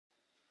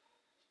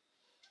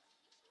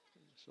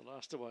So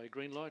last away,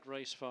 green light,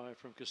 race 5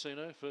 from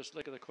Casino. First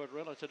leg of the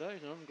quadrella today,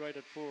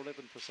 non-graded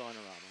 411 for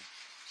Sinorama.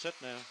 Set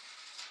now.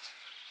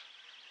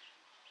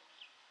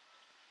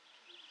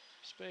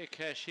 Spare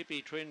Cash,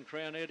 Hippie Trend,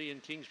 Crown Eddie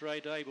and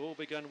Kingsbury Dave all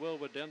begun well,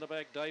 but down the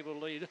back Dave will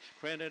lead.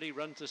 Crown Eddie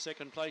runs to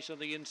second place on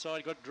the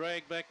inside, got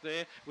dragged back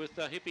there with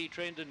the Hippie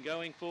Trend, and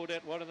going forward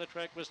out wide on the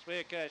track was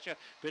Spare Cash.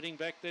 Bidding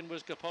back then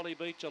was Capoli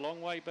Beach, a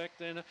long way back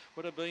then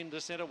would have been the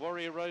centre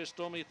Warrior Rose,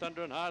 Stormy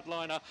Thunder and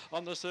Hardliner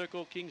on the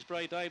circle.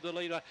 Kingsbury Dave the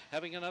leader,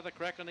 having another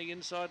crack on the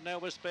inside now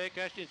with Spare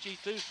Cash, and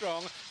she's too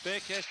strong. Spare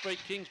Cash beat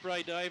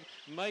Kingsbury Dave,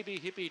 maybe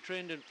Hippie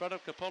Trend in front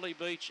of Capoli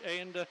Beach,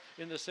 and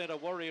in the centre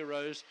Warrior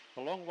Rose.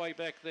 A long way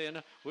back then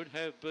would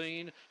have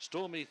been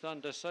Stormy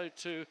Thunder. So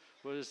too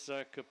was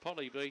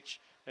Capoli Beach,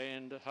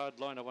 and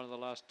Hardliner one of the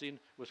last in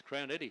with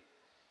Crown Eddie.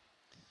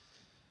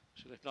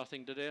 She left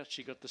nothing to doubt.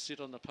 She got the sit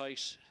on the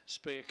pace,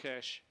 Spare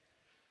Cash,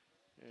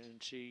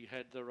 and she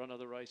had the run of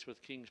the race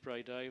with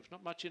Kingsbury Dave.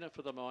 Not much in it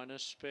for the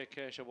minors. Spare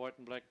Cash, a white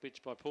and black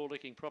bitch by Paul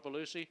Licking, Proper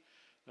Lucy,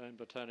 owned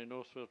by Tony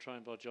Northfield,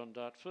 trained by John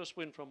Dart. First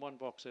win from one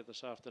box there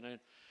this afternoon.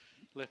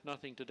 Left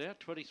nothing to doubt.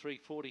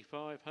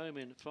 23.45, home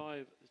in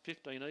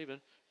 5.15 even.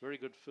 Very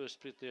good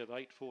first bit there of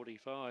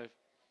 8.45.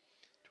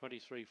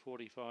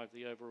 23.45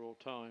 the overall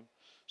time.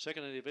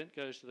 Second of the event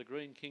goes to the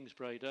green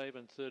Kingsbury Dave,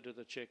 and third to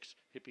the checks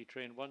Hippie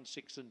Trend 1,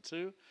 6 and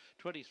 2.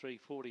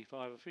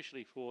 23.45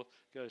 officially fourth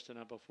goes to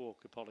number 4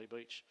 Capoli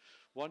Beach.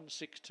 1,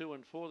 6, 2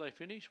 and 4 they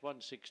finish. 1,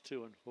 6,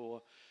 2 and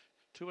 4.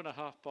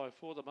 2.5 by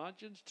 4 the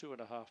margins.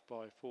 2.5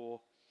 by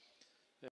 4.